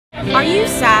Are you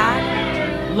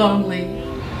sad? Lonely?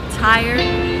 Tired?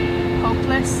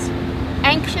 Hopeless?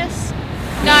 Anxious?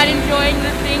 Not enjoying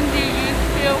the things you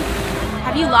used to?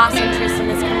 Have you lost interest in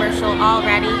this commercial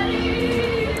already?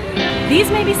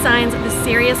 These may be signs of the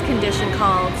serious condition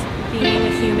called being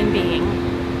a human being.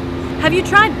 Have you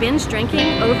tried binge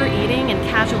drinking, overeating, and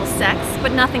casual sex,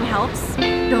 but nothing helps?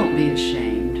 Don't be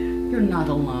ashamed. You're not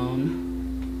alone.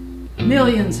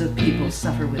 Millions of people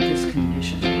suffer with this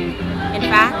condition. In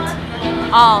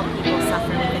fact, all people suffer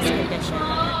with this condition.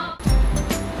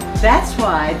 That's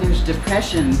why there's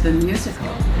Depression the Musical.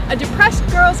 A depressed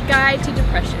girl's guide to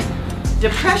depression.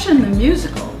 Depression the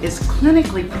Musical is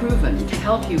clinically proven to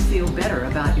help you feel better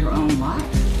about your own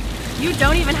life. You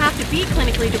don't even have to be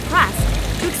clinically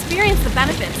depressed to experience the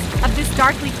benefits of this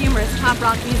darkly humorous pop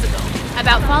rock musical.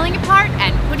 About falling apart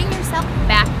and putting yourself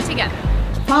back together.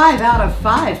 5 out of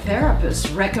 5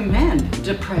 therapists recommend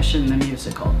Depression the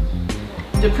Musical.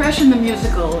 Depression the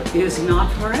Musical is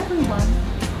not for everyone.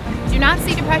 Do not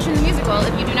see Depression the Musical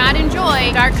if you do not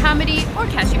enjoy dark comedy or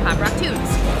catchy pop rock tunes.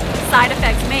 Side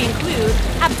effects may include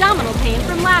abdominal pain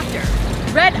from laughter,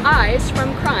 Red eyes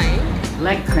from crying,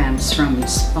 Leg cramps from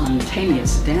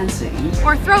spontaneous dancing,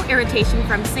 or throat irritation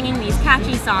from singing these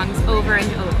catchy songs over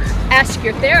and over. Ask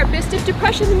your therapist if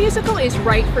Depression the Musical is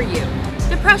right for you.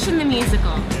 Depression the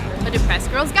Musical, A depressed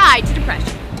girl's guide to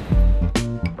depression.